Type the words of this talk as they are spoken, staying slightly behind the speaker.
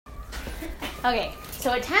Okay,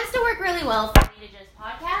 so it tends to work really well for me to just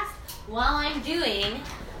podcast while I'm doing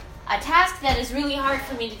a task that is really hard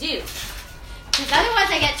for me to do. Because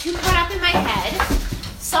otherwise I get too caught up in my head.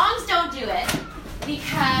 Songs don't do it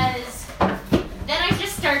because then I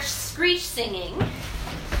just start screech singing.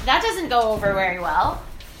 That doesn't go over very well.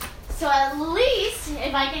 So at least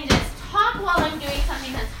if I can just talk while I'm doing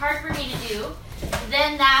something that's hard for me to do,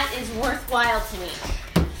 then that is worthwhile to me.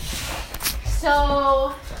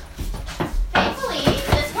 So thankfully,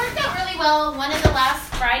 this worked out really well one of the last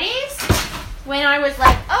Fridays when I was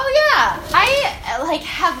like, oh yeah, I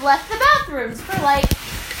have left the bathrooms for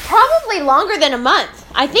probably longer than a month.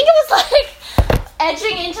 I think it was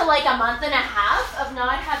edging into a month and a half of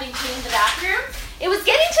not having cleaned the bathroom. It was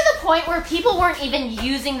getting to the point where people weren't even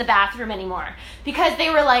using the bathroom anymore because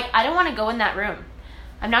they were like, I don't want to go in that room.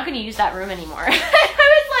 I'm not going to use that room anymore. I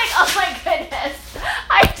was like, oh my goodness,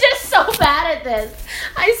 I'm just so bad at this.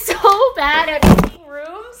 I'm so bad at making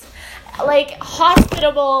rooms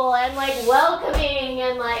hospitable and welcoming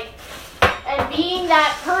and being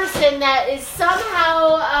that person that is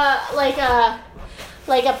somehow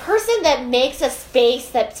a person that makes a space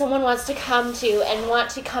that someone wants to come to and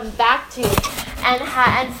want to come back to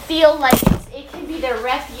and feel like it can be their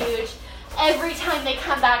refuge every time they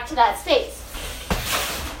come back to that space.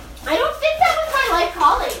 I don't think that was my life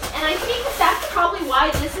calling, and I think that's probably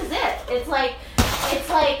why this is it. It's like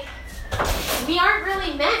we aren't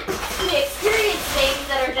really meant to experience things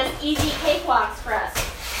that are just easy cakewalks for us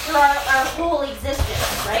through our whole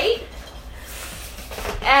existence, right?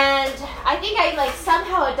 And I think I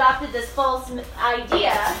somehow adopted this false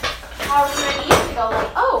idea however many years ago,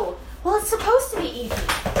 oh, well, it's supposed to be easy.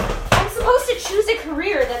 I'm supposed to choose a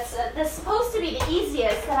career that's supposed to be the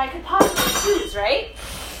easiest that I could possibly choose, right?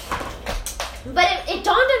 But it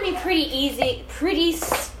dawned on me pretty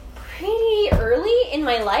early in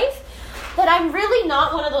my life that I'm really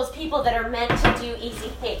not one of those people that are meant to do easy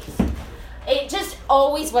things. It just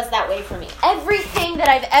always was that way for me. Everything that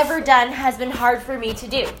I've ever done has been hard for me to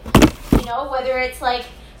do. You know, whether it's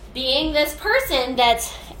being this person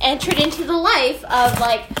that's entered into the life of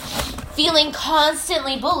feeling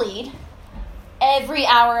constantly bullied every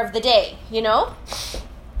hour of the day, you know?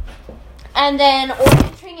 And then, or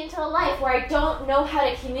entering into a life where I don't know how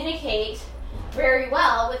to communicate very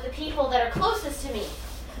well with the people that are closest to me.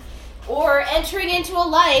 Or entering into a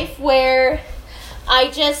life where I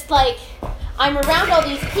just I'm around all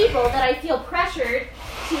these people that I feel pressured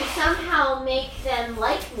to somehow make them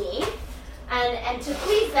like me and to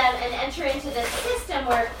please them and enter into this system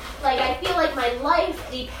where I feel like my life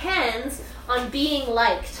depends on being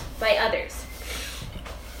liked by others.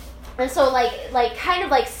 And so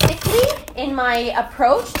kind of sickly in my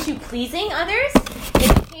approach to pleasing others,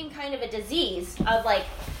 it became kind of a disease of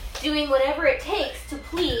doing whatever it takes to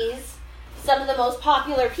please some of the most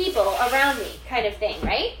popular people around me kind of thing,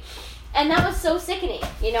 right? And that was so sickening,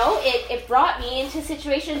 you know? It brought me into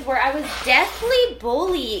situations where I was deathly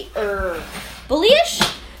bullyish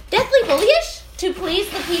to please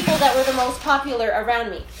the people that were the most popular around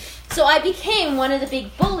me. So I became one of the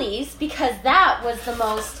big bullies because that was the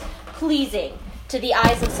most pleasing to the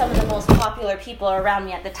eyes of some of the most popular people around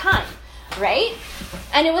me at the time, right?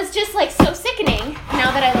 And it was just so sickening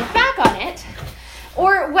now that I look back on it.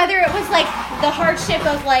 Or whether it was the hardship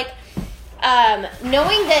of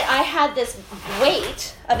knowing that I had this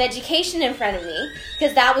weight of education in front of me,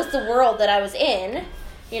 because that was the world that I was in,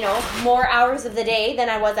 you know, more hours of the day than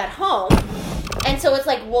I was at home. And so it's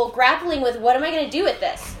grappling with, what am I going to do with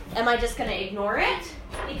this? Am I just going to ignore it?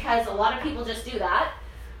 Because a lot of people just do that.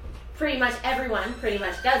 Pretty much everyone pretty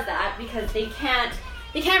much does that because they can't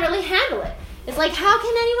really handle it. It's how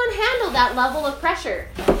can anyone handle that level of pressure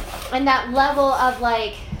and that level of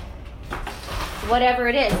whatever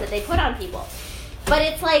it is that they put on people? But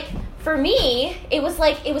it's for me, it was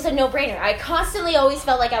a no-brainer. I constantly always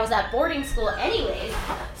felt like I was at boarding school anyways.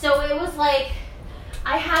 So it was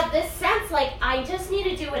I had this sense I just need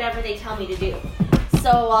to do whatever they tell me to do. So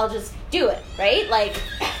I'll just do it, right?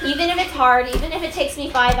 Even if it's hard, even if it takes me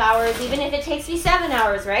 5 hours, even if it takes me 7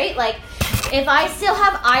 hours, right? If I still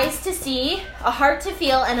have eyes to see, a heart to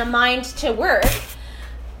feel, and a mind to work,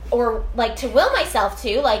 or to will myself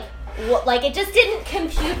to, it just didn't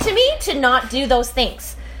compute to me to not do those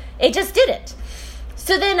things. It just didn't.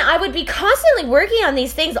 So then I would be constantly working on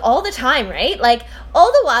these things all the time, right?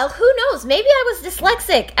 All the while, who knows? Maybe I was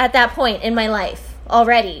dyslexic at that point in my life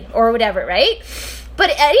already, or whatever, right?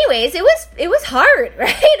 But anyways, it was hard,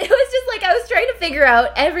 right? It was just I was trying to figure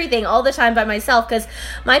out everything all the time by myself because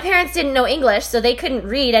my parents didn't know English, so they couldn't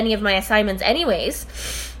read any of my assignments anyways.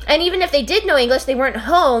 And even if they did know English, they weren't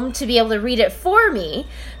home to be able to read it for me.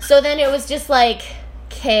 So then it was just like,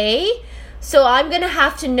 okay, so I'm going to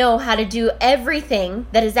have to know how to do everything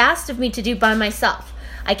that is asked of me to do by myself.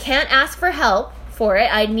 I can't ask for help for it.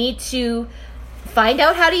 I need to find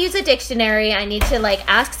out how to use a dictionary. I need to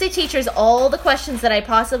ask the teachers all the questions that I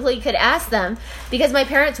possibly could ask them, because my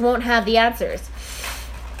parents won't have the answers.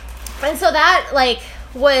 And so that it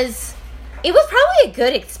was probably a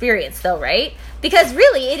good experience though, right? Because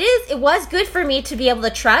really it was good for me to be able to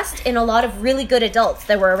trust in a lot of really good adults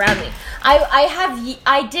that were around me.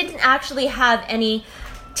 I didn't actually have any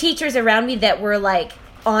teachers around me that were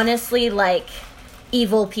honestly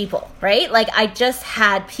evil people, right? I just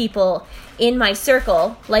had people in my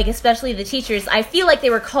circle, especially the teachers. I feel like they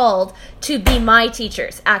were called to be my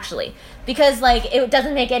teachers, actually, because it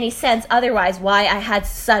doesn't make any sense otherwise why I had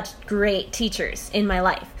such great teachers in my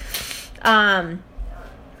life.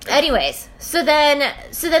 Anyways, so then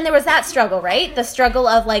there was that struggle, right? The struggle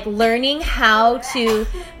of learning how to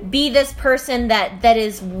be this person that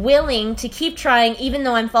is willing to keep trying even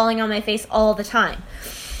though I'm falling on my face all the time.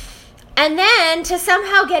 And then to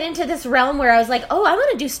somehow get into this realm where I was like, oh, I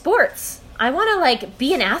want to do sports. I want to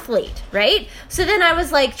be an athlete, right? So then I was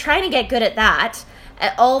trying to get good at that,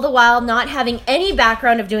 all the while not having any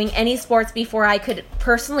background of doing any sports before I could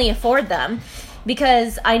personally afford them,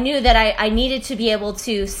 because I knew that I needed to be able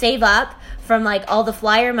to save up from all the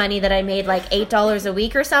flyer money that I made $8 a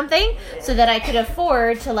week or something, so that I could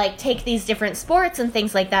afford to take these different sports and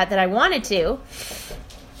things like that I wanted to.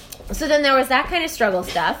 So then there was that kind of struggle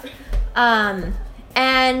stuff. And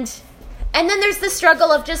then there's the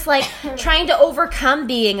struggle of just trying to overcome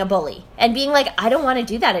being a bully and being I don't want to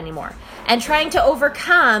do that anymore. And trying to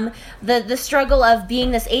overcome the struggle of being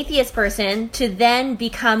this atheist person to then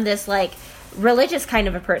become this religious kind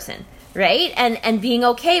of a person, right? And being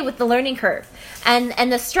okay with the learning curve.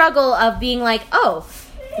 And the struggle of being oh,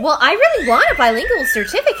 well, I really want a bilingual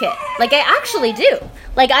certificate. I actually do.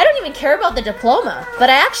 I don't even care about the diploma, but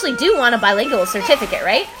I actually do want a bilingual certificate,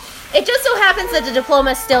 right? It just so happens that the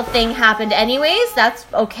diploma still thing happened anyways. That's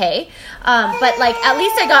okay. But at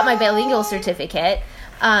least I got my bilingual certificate.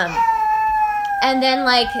 And then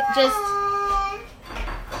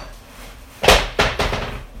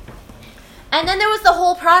and then there was the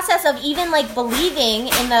whole process of even believing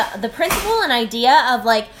in the principle and idea of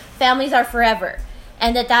families are forever,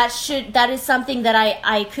 and that is something that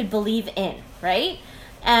I could believe in, right?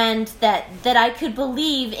 And that I could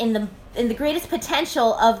believe in the greatest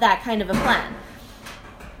potential of that kind of a plan.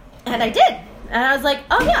 And I did. And I was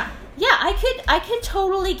oh yeah, I could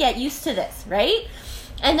totally get used to this, right?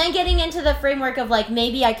 And then getting into the framework of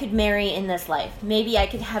maybe I could marry in this life. Maybe I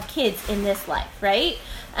could have kids in this life, right?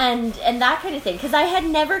 And that kind of thing. Because I had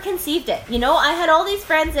never conceived it. I had all these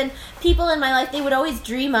friends and people in my life, they would always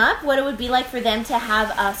dream up what it would be like for them to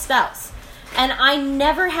have a spouse. And I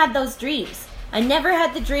never had those dreams. I never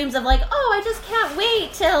had the dreams of oh, I just can't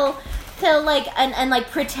wait till and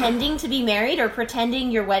pretending to be married or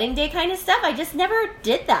pretending your wedding day kind of stuff. I just never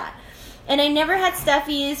did that. And I never had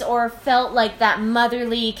stuffies or felt that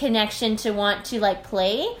motherly connection to want to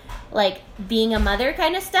play, being a mother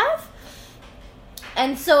kind of stuff.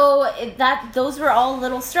 And so those were all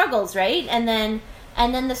little struggles, right? And then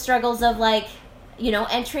the struggles of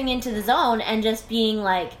entering into the zone and just being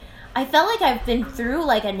I felt I've been through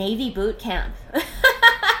a Navy boot camp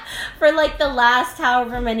for the last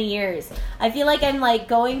however many years. I feel I'm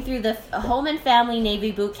going through the home and family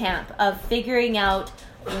Navy boot camp of figuring out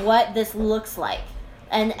what this looks like.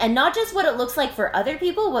 And not just what it looks like for other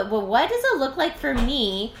people, but what does it look like for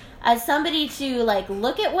me as somebody to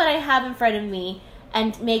look at what I have in front of me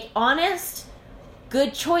and make honest,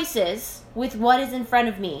 good choices with what is in front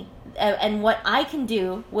of me and what I can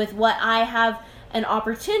do with what I have an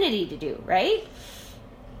opportunity to do, right?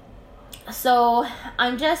 So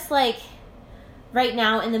I'm just right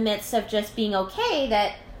now in the midst of just being okay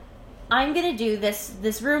that I'm gonna do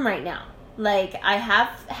this room right now. I have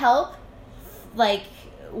help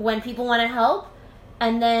when people want to help,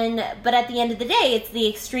 and then but at the end of the day it's the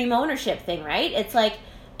extreme ownership thing, right? It's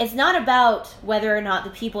it's not about whether or not the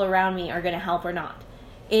people around me are gonna help or not.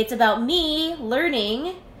 It's about me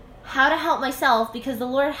learning how to help myself, because the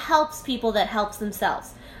Lord helps people that helps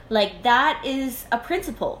themselves. That is a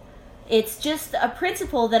principle. It's just a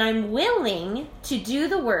principle that I'm willing to do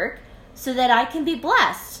the work so that I can be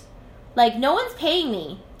blessed. No one's paying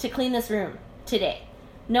me to clean this room today.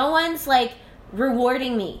 No one's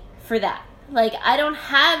rewarding me for that. I don't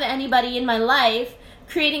have anybody in my life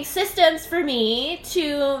creating systems for me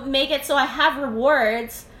to make it so I have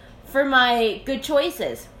rewards for my good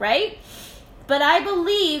choices, right? But I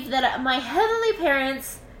believe that my heavenly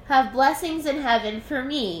parents have blessings in heaven for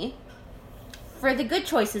me for the good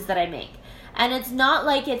choices that I make. And it's not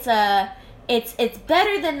like it's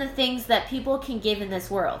better than the things that people can give in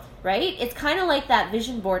this world, right? It's kind of like that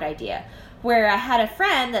vision board idea where I had a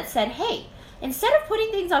friend that said, hey, instead of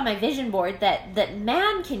putting things on my vision board that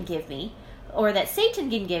man can give me, or that Satan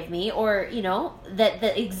can give me, or,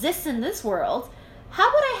 that exists in this world,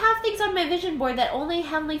 how would I have things on my vision board that only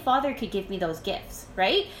Heavenly Father could give me those gifts,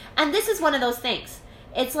 right? And this is one of those things.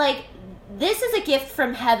 It's like, this is a gift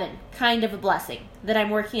from heaven, kind of a blessing that I'm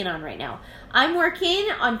working on right now. I'm working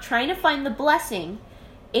on trying to find the blessing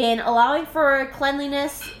in allowing for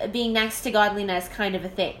cleanliness being next to godliness, kind of a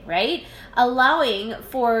thing, right? Allowing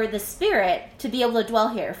for the Spirit to be able to dwell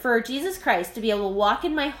here, for Jesus Christ to be able to walk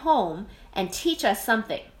in my home and teach us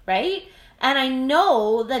something, right? And I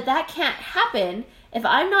know that can't happen if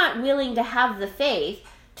I'm not willing to have the faith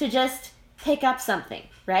to just pick up something,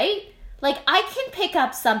 right? Like, I can pick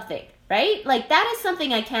up something, right? Like, that is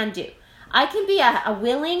something I can do. I can be a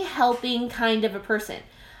willing, helping kind of a person.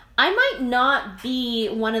 I might not be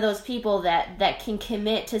one of those people that can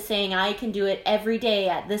commit to saying I can do it every day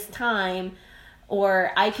at this time,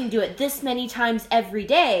 or I can do it this many times every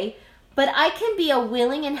day, but I can be a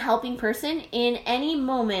willing and helping person in any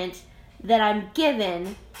moment that I'm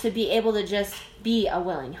given to be able to just be a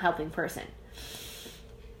willing, helping person.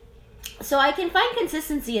 So I can find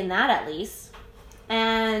consistency in that, at least.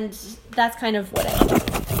 And that's kind of what I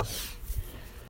do.